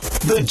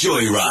The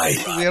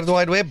Joyride. World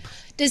Wide Web.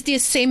 Dis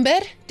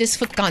Desember, dis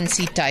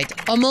vakansietyd.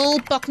 Almal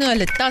pak nou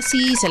hulle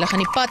tassies, hulle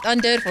gaan die pad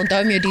aandurf, onthou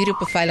om jou dier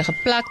op 'n veilige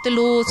plek te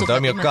los. Onthou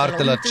om jou kar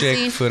te laat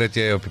check voordat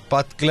jy op die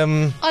pad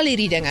klim. Al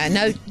hierdie dinge.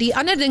 Nou, die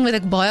ander ding wat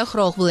ek baie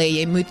graag wil hê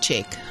jy moet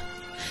check,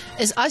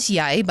 is as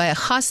jy by 'n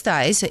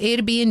gastehuis, 'n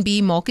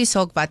Airbnb, maak nie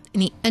saak wat,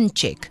 nie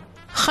incheck.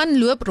 Gaan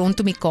loop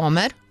rondom die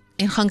kamer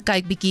en gaan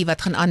kyk bietjie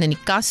wat gaan aan in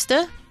die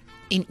kaste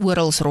en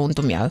orals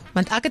rondom jou.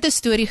 Want ek het 'n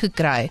storie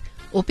gekry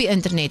op die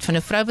internet van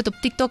 'n vrou wat op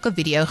TikTok 'n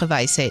video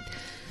gewys het.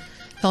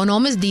 Haar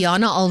naam is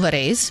Diana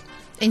Alvarez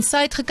en sy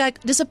het gekyk,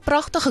 dis 'n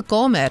pragtige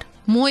kamer,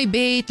 mooi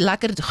bed,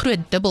 lekker groot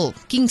dubbel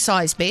king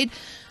size bed,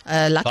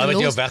 lekker Daar met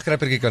jou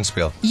wegkruipertjie kan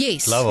speel.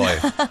 Yes. Love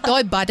hy.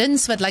 Daai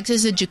buttons wat lyk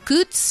soos 'n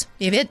jacuzzi,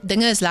 jy weet,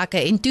 dinge is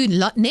lekker en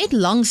toe net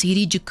langs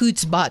hierdie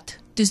jacuzzi bad,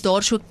 dis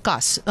daar so 'n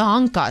kas, 'n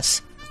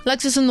hangkas.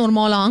 Lyk soos 'n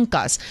normale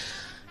hangkas.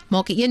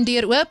 Maak die een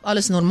deur oop,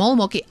 alles normaal,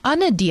 maak die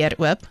ander deur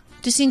oop.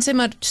 Toe sien sy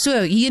maar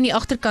so, hier in die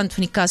agterkant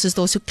van die kas is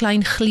daar so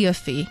klein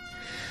gleufie.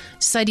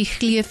 Sy die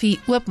gleufie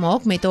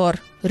oopmaak met haar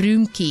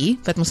room key,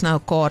 wat ons nou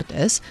 'n kaart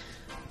is,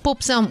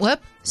 pop sy hom oop,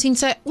 sien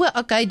sy,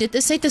 okay, dit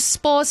is net 'n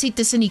spasie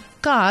tussen die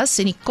kas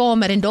en die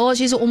kamer, en daar as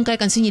jy so omkyk,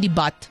 dan sien jy die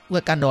bad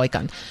ook aan daai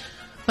kant.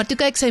 Maar toe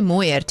kyk sy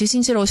mooier, toe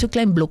sien sy daar so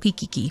klein blokkie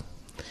kiekie.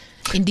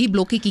 En die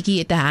blokkie kiekie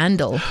het 'n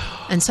handle,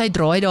 en sy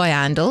draai daai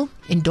handle,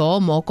 en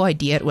daar maak hy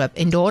deur oop,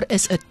 en daar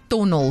is 'n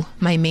tonnel,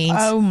 my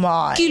mens, Oh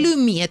my.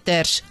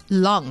 kilometers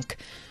lank,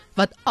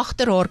 wat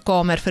agter haar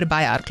kamer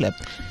verbyhardloop.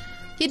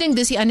 Jy dink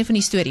dis die einde van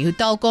die storie,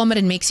 hotelkamer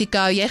in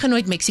Mexico, jy gaan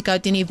nooit Mexico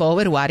toe nie,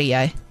 waaroor worry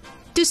jy?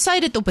 Toe sy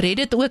dit op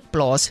Reddit ook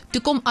plaas,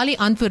 toe kom al die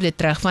antwoorde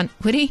terug van,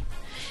 hoorie,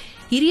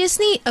 hierdie is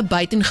nie 'n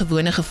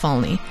buitengewone geval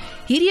nie,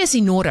 hierdie is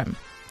die norm.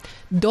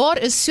 Daar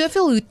is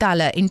soveel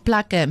hotelle en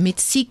plekke met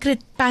secret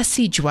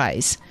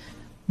passageways,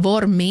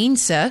 waar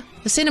mense,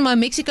 sê nou maar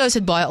Mexico is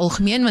dit baie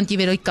algemeen, want jy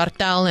weet die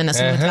kartel, en as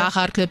jy moet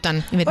weghardloop,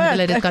 dan jy weet hoe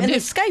hulle dit kan doen. 'n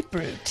escape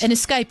route. 'n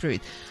escape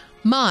route.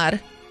 Maar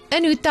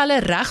in hotelle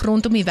reg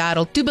rondom die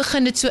wêreld, toe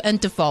begin dit so in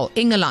te val.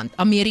 Engeland,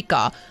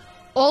 Amerika,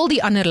 al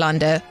die ander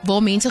lande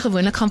waar mense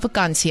gewoonlik gaan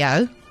vakansie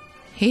hou,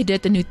 het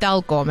dit in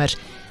hotelkamers.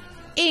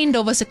 En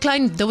daar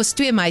was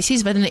 2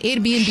 meisies wat in 'n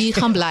Airbnb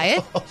gaan bly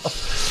het.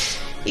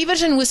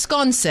 Iewers in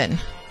Wisconsin,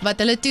 wat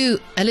hulle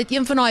het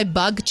een van daai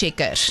bug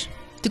checkers.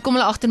 Toe kom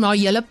hulle agter maar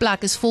die hele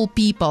plek is vol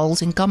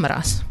peepholes en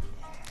kameras.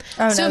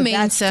 Oh So no, mense-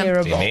 that's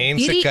terrible.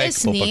 Mense Hierdie kyk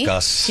is op 'n nie,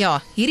 kas.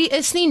 ja, hierdie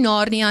is nie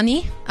Narnia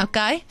nie,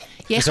 okay?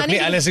 Jy Dis ook nie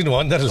die- Alice in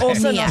Wonderland.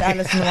 Also Nee. not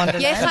Alice in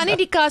Wonderland. Jy gaan nie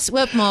die kas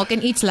oopmaak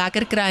en iets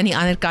lekker kry aan die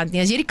ander kant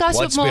nie. As jy die kas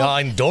What's oopmaak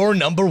behind door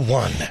number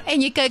 1?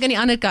 en jy kyk aan die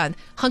ander kant,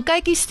 gaan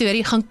kyk die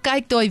storie, gaan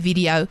kyk daai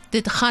video,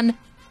 dit gaan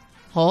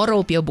hare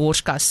op jou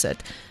borskas sit.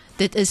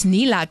 Dit is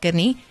nie lekker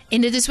nie,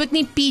 en dit is ook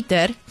nie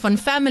Pieter van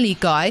Family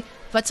Guy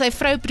wat sy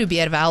vrou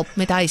probeer help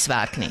met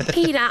huiswerk nie.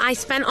 Peter, I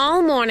spent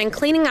all morning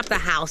cleaning up the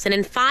house, and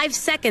in 5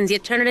 seconds you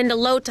turn it into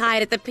low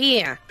tide at the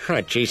pier.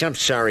 Oh, geez, I'm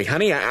sorry,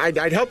 honey.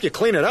 I'd help you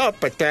clean it up,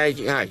 but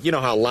you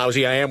know how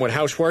lousy I am with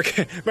housework.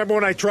 Remember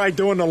when I tried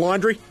doing the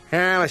laundry?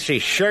 Let's see,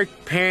 shirt,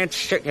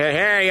 pants.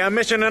 Hey, I'm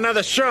missing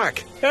another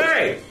sock.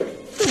 Hey!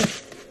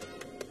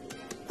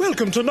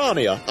 Welcome to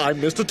Narnia.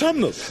 I'm Mr.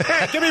 Tumnus.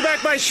 Hey, give me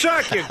back my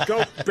sock, you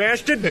goat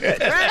bastard.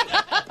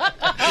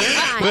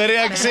 Hoor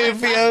ek sê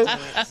vir jou,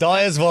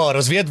 daai is waar.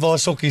 Ons weet waar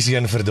sokkies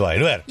heen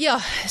verdwyn, hoor. Ja,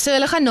 so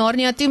hulle gaan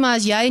Narnia toe, maar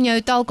as jy in jou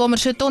hotelkamer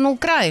so 'n tonnel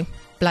kry,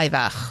 bly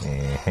weg.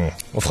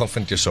 Of gaan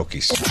vind jou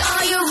sokkies.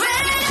 Are you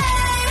ready?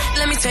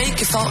 Let me take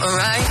you for a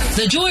ride.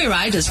 The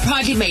Joyride is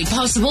proudly made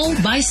possible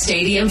by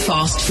Stadium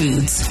Fast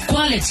Foods.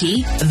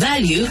 Quality,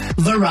 value,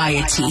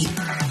 variety.